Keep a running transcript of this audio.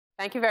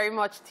Thank you very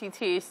much,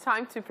 TT. It's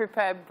time to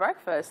prepare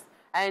breakfast.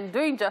 And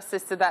doing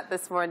justice to that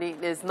this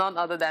morning is none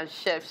other than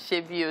Chef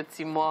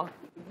Sebiotimo.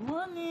 Good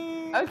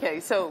morning. Okay,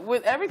 so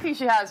with everything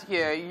she has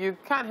here, you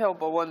can't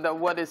help but wonder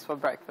what is for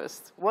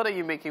breakfast. What are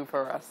you making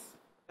for us?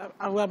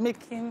 We are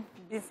making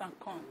beans and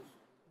corn.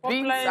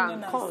 Beans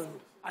and corn?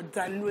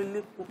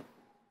 Adaluelepo.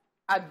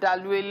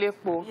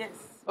 Adaluelepo? Yes.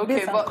 Okay,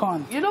 beans and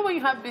corn. You know when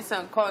you have beans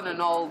and corn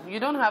and all, you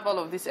don't have all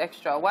of this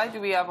extra. Why do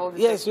we have all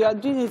this extra? Yes, we are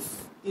doing it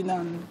in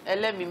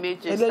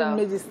Elemimeji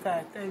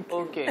style. Thank you.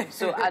 Okay,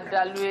 so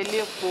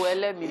Adaluelepo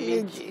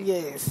Elemimeji.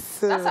 Yes.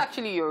 That's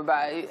actually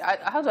Yoruba.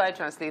 How do I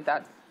translate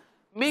that?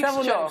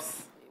 Mixture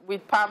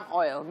with palm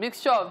oil.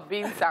 Mixture of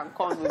beans and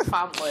corn with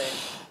palm oil.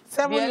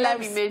 The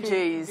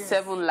Elemimeji is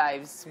 7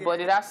 lives, but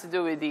it has to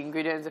do with the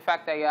ingredients. The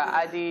fact that you're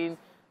adding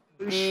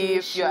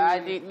beef, you're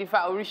adding, in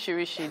fact,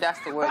 orishi, that's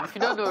the word. If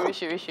you don't know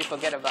orishi,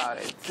 forget about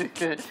it.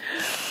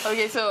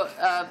 Okay, so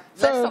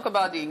let's talk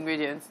about the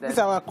ingredients then. These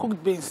are our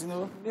cooked beans, you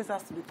know. This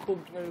has to be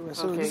cooked very well.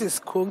 So this is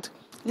cooked.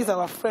 These are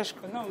our fresh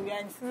corn. No, we are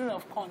in season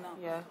of corn now.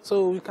 Yeah.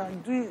 So we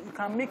can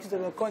mix the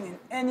corn in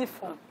any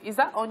form. Is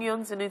that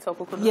onions in it or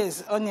coconut?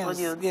 Yes,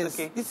 onions. Yes.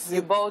 Okay. This is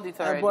you boiled it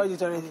already? I boiled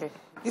it already. Okay.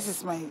 This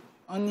is my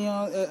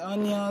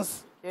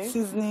onions,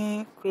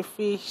 seasoning,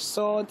 crayfish,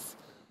 salt,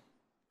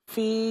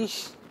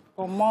 fish,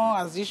 or more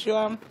as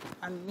usual,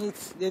 and meat.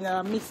 Then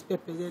our mixed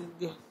pepper, then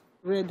the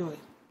red oil.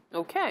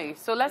 Okay,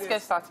 so let's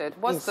get started.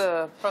 What's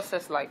the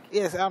process like?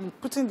 Yes, I'm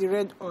putting the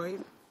red oil.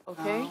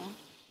 Okay.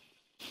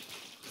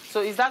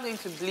 So is that going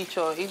to bleach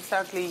or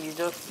instantly you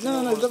just...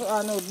 No,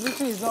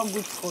 bleaching is not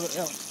good for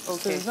health.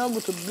 Okay. So it's not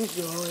good to bleach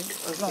your oil.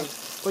 It's not.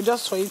 But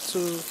just for it to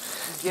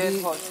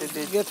get hot a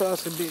bit. Get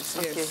hot a bit,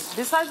 okay. Yes.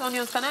 Besides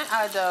onions, can I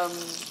add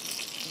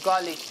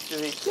garlic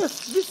to it?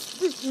 Yes,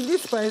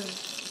 this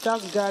spice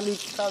has garlic,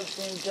 has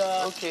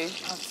ginger. Okay.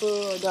 And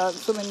so there are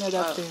so many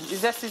other things.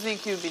 Is there seasoning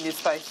cube in the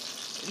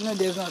spice? No,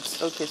 there's not.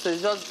 Okay, so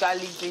it's just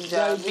garlic,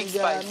 ginger, mixed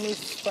spice.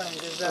 Mixed spice,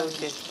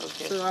 exactly.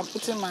 Okay. So I'm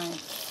putting my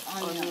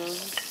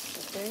onions.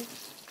 Okay.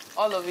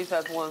 All of it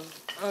at once.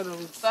 All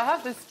of it. So I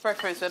have this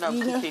preference when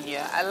I'm cooking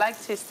here. I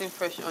like tasting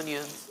fresh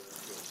onions.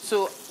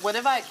 So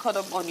whenever I cut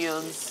up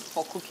onions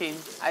for cooking,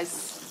 I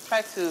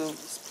try to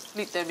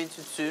split them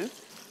into 2.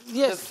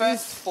 Yes. The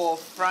first for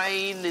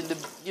frying in the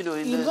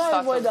the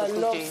start of the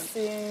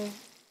cooking.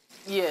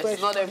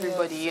 Yes, not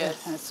everybody.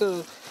 Yes.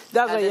 So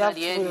that's why you have at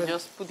the end you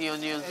just put the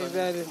onions on.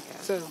 Exactly.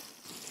 So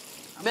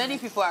many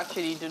people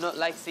actually do not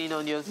like seeing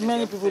onions.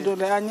 Many people don't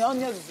like, and the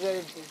onions is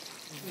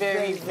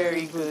very good.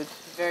 Very good.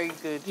 Very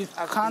good. You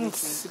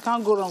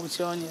can't go wrong with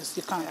your onions.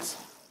 You can't.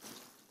 Yeah.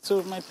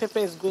 So my pepper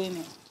is going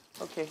in.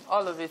 Okay,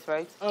 all of it,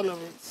 right? All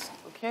of it.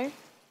 Okay.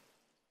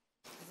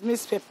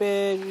 Mixed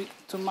pepper,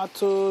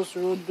 tomatoes,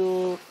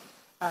 rodo,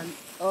 and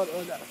all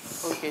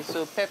others. Okay,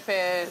 so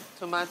pepper,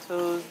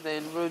 tomatoes,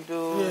 then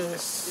rodo.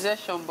 Yes. Is there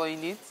shombo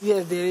in it?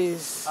 Yes, there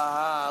is.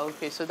 Ah,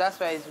 okay. So that's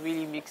why it's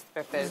really mixed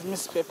pepper. It's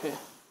mixed pepper.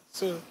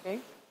 So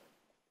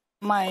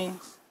my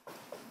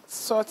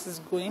salt is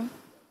going.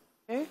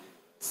 Okay.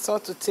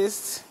 Salt to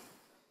taste.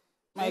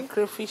 My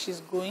crayfish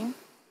is going.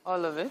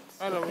 All of it?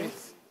 All of it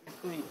is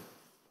going.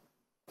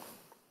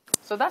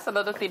 So that's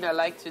another thing I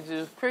like to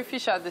do.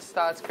 Crayfish at the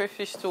start,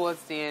 crayfish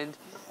towards the end,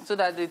 so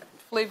that the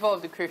flavor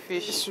of the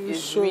crayfish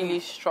is really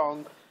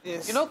strong.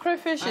 Yes. You know,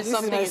 crayfish is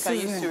something you can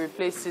use to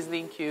replace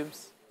seasoning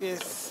cubes.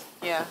 Yes.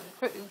 Yeah.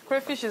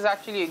 Crayfish is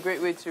actually a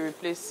great way to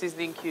replace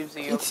seasoning cubes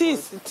in your food.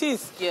 It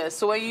is. Yeah,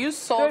 so when you use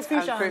salt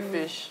and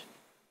crayfish...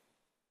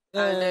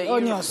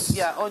 onions.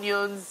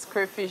 Onions,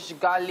 crayfish,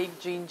 garlic,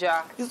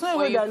 ginger. It's not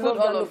when you put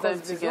all of them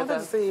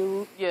together.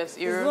 Yes,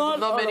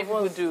 not many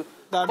people do.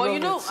 But you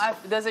know,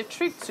 there's a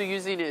trick to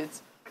using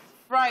it.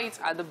 Fry it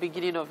at the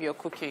beginning of your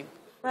cooking.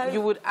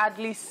 You would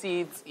hardly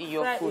see it in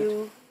your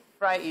food.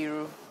 Fry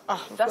iru.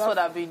 That's what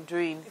I've been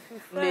doing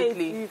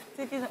lately.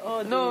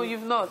 No,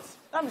 you've not.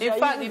 In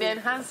fact, it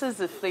enhances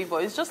the flavor.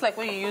 It's just like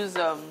when you use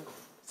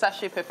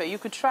sachet pepper. You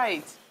could try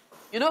it.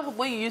 You know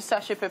when you use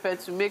sachet pepper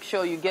to make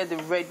sure you get the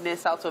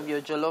redness out of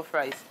your jollof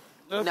rice,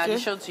 in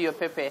addition to your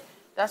pepper.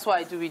 That's what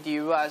I do with the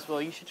iru as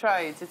well. You should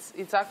try it.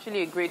 It's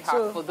actually a great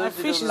hack for those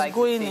who don't like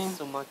the taste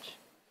so much.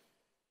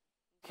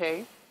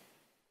 Okay.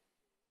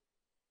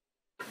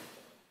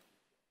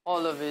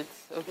 All of it.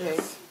 Okay.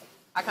 Yes.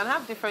 I can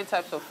have different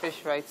types of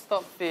fish, right?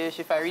 Stockfish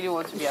if I really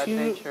want to be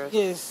adventurous.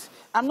 Yes.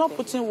 I'm not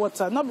putting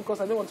water, not because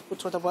I don't want to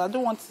put water, but I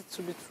don't want it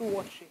to be too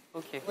watery.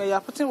 Okay. When you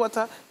are putting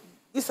water,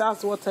 this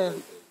has water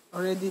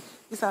already.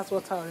 This has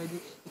water already.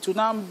 It will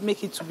now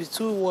make it to be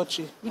too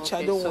watery, which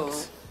I don't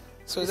want.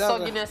 So the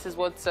sogginess is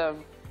what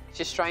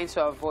she's trying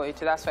to avoid.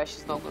 That's why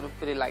she's not going to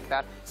put it like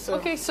that.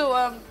 Okay, so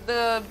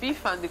the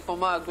beef and the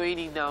kpoma are going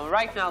in now.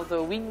 Right now,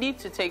 though, we need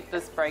to take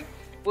this break.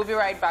 We'll be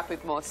right back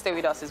with more. Stay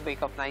with us as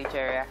Wake Up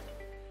Nigeria.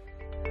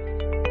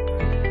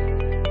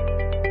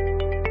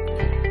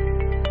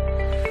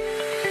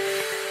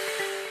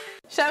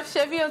 Chef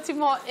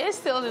Sebiotimo is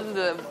still in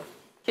the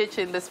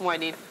kitchen this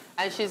morning,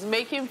 and she's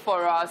making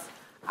for us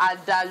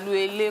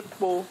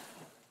adaluelepo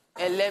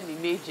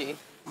elemimeji.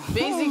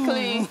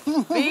 Basically,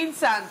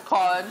 beans and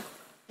corn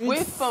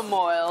with palm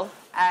oil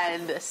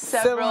and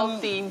several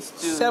things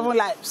to 7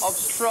 lives.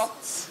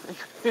 Obstruct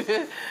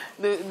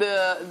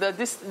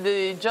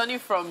the journey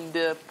from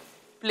the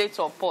plate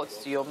or pot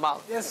to your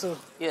mouth. Yes, sir.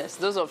 Yes,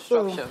 those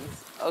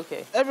obstructions. So,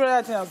 okay. Every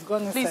other thing has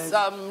gone inside. Please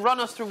run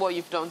us through what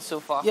you've done so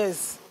far.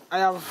 Yes, I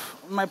have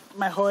my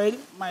oil,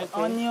 my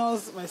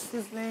onions, my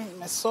seasoning,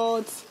 my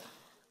salt,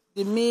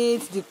 the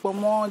meat, the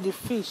pomon, the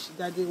fish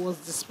that it was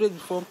displayed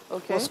before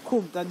was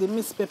cooked, that the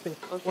mixed pepper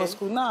was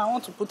cooked. Now I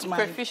want to put my...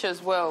 crayfish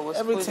as well was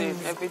everything,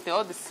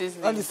 all the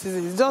seasoning. All the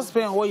seasoning. It's just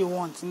depending on what you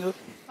want, you know.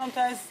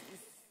 Sometimes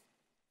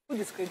food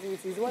is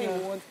creativity. It's what you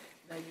want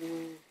that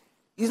you...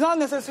 It's not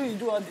necessary you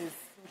do all this.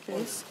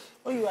 Okay.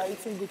 When you are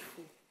eating good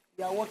food,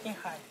 you are working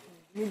hard,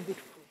 you need good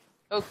food.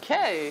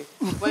 Okay.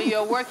 When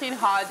you're working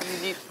hard,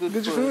 you need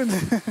good food.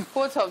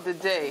 Quote of the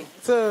day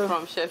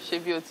from Chef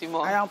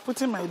Sebiotimo. I am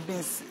putting my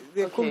beans,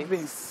 the cooked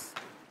beans.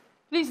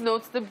 Please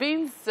note, the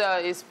beans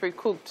is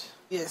pre-cooked.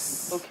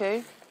 Yes.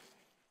 Okay.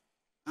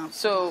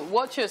 So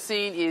what you're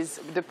seeing is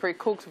the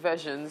pre-cooked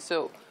version.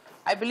 So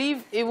I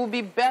believe it will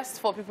be best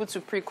for people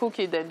to pre-cook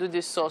it and do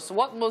this sauce.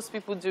 What most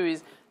people do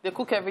is they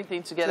cook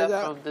everything together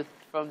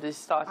from the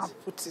start. I'll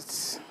put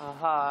it.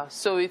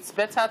 So it's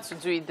better to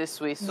do it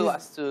this way so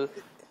as to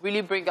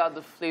really bring out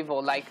the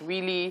flavor, like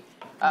really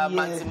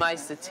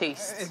maximize the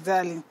taste.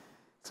 Exactly.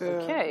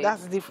 So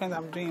that's the difference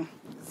I'm doing.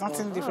 It's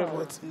nothing different,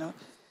 but you know,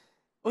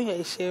 when you're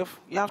a chef,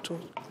 you have to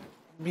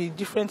be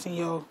different in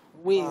your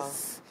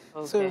ways.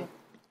 So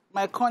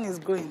my corn is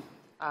growing.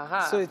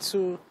 So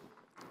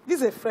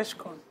this is a fresh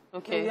corn.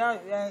 Okay.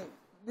 So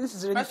this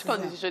is really fresh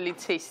corn is usually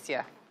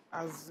tastier.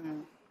 As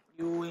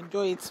you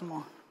enjoy it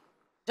more.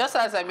 Just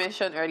as I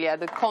mentioned earlier,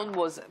 the corn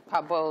was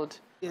parboiled.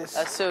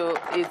 Yes. So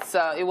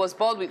it was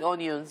boiled with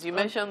onions. You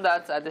mentioned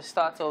that at the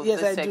start of this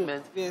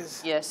segment.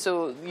 Yes. Yes.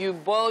 So you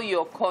boil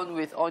your corn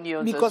with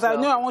onions because as well.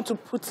 I know I want to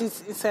put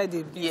it inside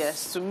the beans.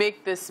 Yes, to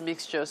make this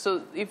mixture.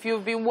 So if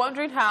you've been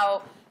wondering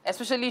how,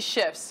 especially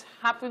chefs,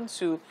 happen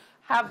to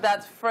have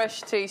that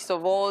fresh taste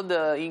of all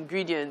the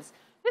ingredients,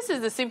 this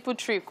is the simple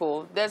trick.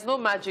 There's no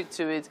magic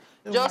to it.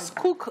 Just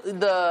cook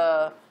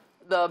the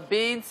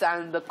beans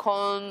and the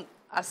corn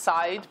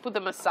aside, put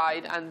them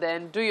aside, and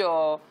then do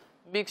your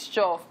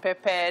mixture of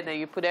pepper, then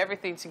you put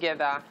everything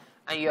together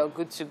and you're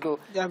good to go.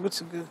 You're good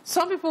to go.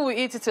 Some people will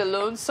eat it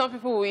alone, some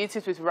people will eat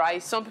it with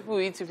rice, some people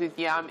will eat it with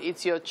yam.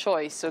 It's your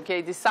choice,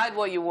 okay? Decide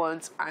what you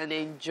want and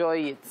enjoy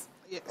it.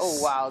 Yes.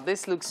 Oh, wow,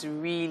 this looks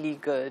really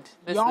good.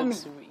 This yummy.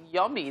 Looks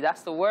yummy,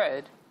 that's the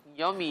word.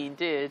 Yummy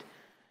indeed.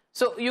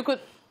 So you could,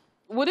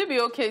 would it be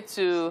okay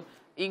to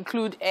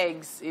include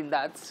eggs in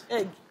that?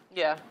 Egg?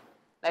 Yeah.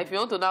 Like if you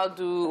want to now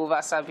do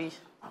wasabi.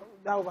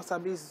 That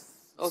wasabi is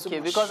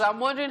okay, because I'm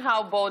wondering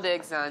how boiled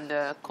eggs and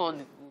corn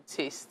will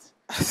taste.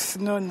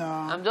 No.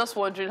 I'm just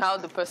wondering how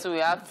the person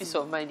will have peace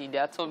of mind in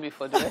their tummy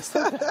for the rest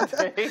of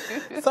the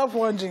day. Stop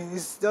wondering.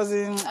 It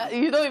doesn't...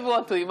 you don't even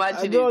want to imagine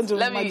I don't want to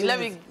let imagine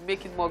me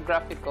make it more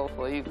graphical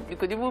for you. You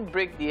could even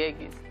break the egg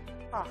in.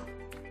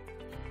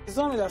 It's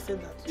not me that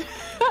said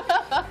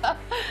that.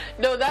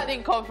 No, that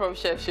didn't come from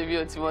Chef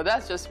Sebiotimo.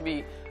 That's just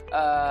me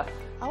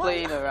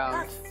playing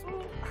around.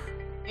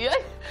 Yeah?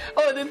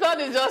 Oh, the thought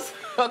is just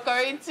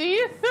occurring to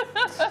you?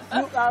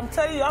 I'm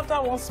telling you,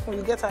 after one spoon,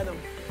 you get tired of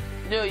it.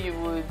 No, you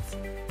would.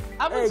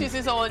 Haven't you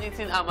seen someone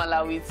eating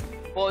amala with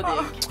boiled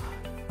egg?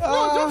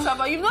 No, jokes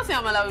about. You've not seen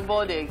amala with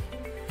boiled egg?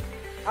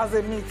 As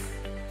a meat,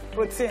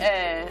 protein.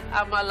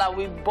 Amala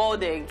with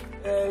boiled egg.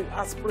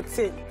 As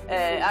protein.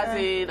 As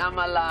in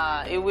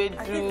amala,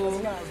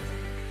 ewedu.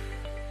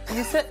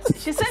 She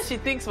said she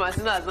thinks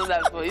Masino has done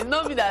that before. It's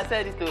not me that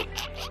said it though.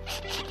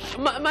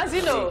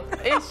 Masino,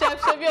 it's Chef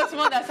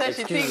Sebiotimo that said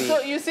she thinks. So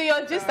you see,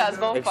 your gist has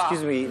gone far.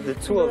 Excuse me, the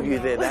two of you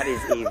there, that is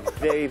a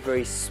very,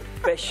 very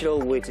special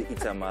way to eat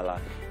amala.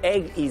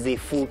 Egg is a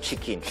full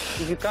chicken.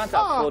 If you can't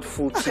afford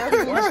full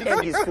chicken, one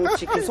egg is full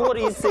chicken. So what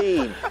are you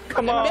saying?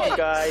 Come on,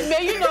 guys.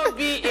 May you not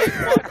be a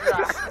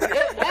murderer.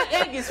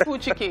 Egg is full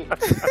chicken. A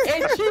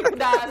chick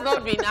that has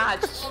not been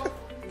hatched.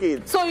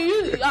 So you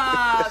used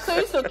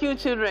to kill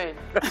children.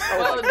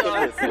 Well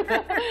done.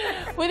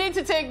 We need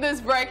to take this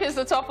break. It's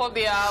the top of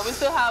the hour. We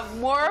still have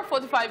more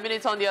 45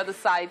 minutes on the other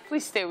side.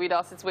 Please stay with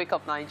us. It's Wake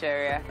Up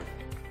Nigeria.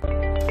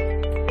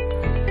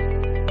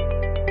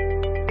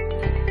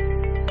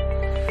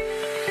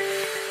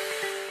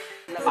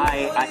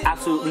 I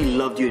absolutely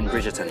loved you in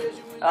Bridgerton.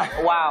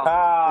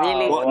 Wow.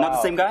 Really? What, not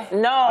the same guy?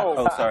 No,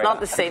 oh, sorry. Not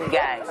the same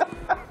guy.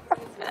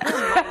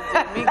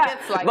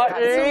 But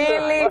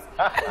really,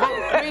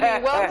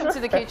 welcome to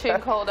the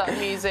kitchen called Up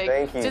Music.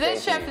 Thank you.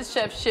 Today's chef is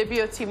Chef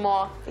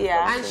Sebiotimo.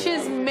 Yeah. And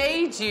she's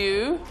made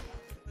you,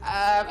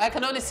 I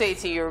can only say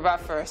it in Yoruba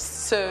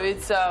first. So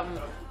it's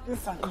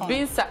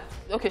beans.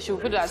 Okay, she will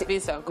put it as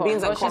beans and corn.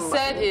 What she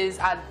said is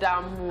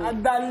Adamu.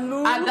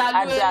 Adalu.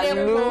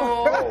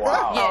 Oh,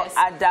 wow. Yes.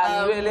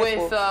 Adalu.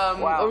 With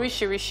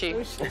orishirishi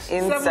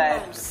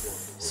inside.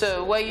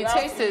 So when you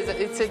taste it,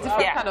 it's a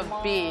different kind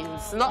of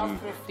beans, not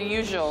the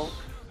usual.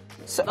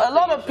 So a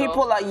lot of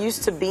people are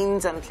used to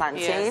beans and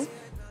plantain.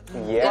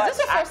 Yes. Is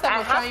this the first time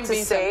you're trying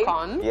beans and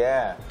corn?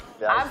 Yeah.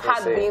 I've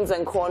had beans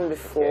and corn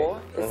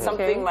before. It's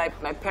something my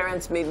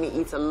parents made me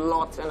eat a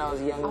lot when I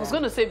was younger. I was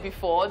going to say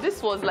before,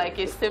 this was like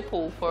a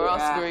staple for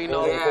us growing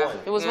up.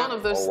 It was one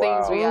of those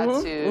things we had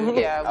to,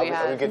 we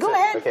had. Go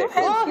ahead, go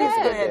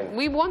ahead.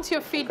 We want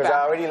your feedback. Because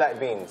I already like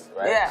beans,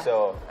 right? Yeah.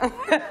 So,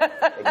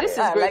 this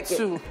is grade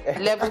 2,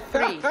 level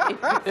 3.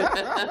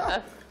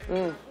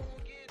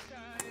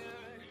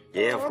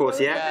 Yeah, of course,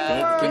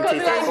 yeah. Thank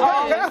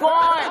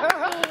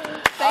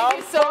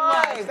you so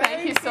much.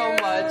 Thank you so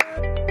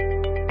much.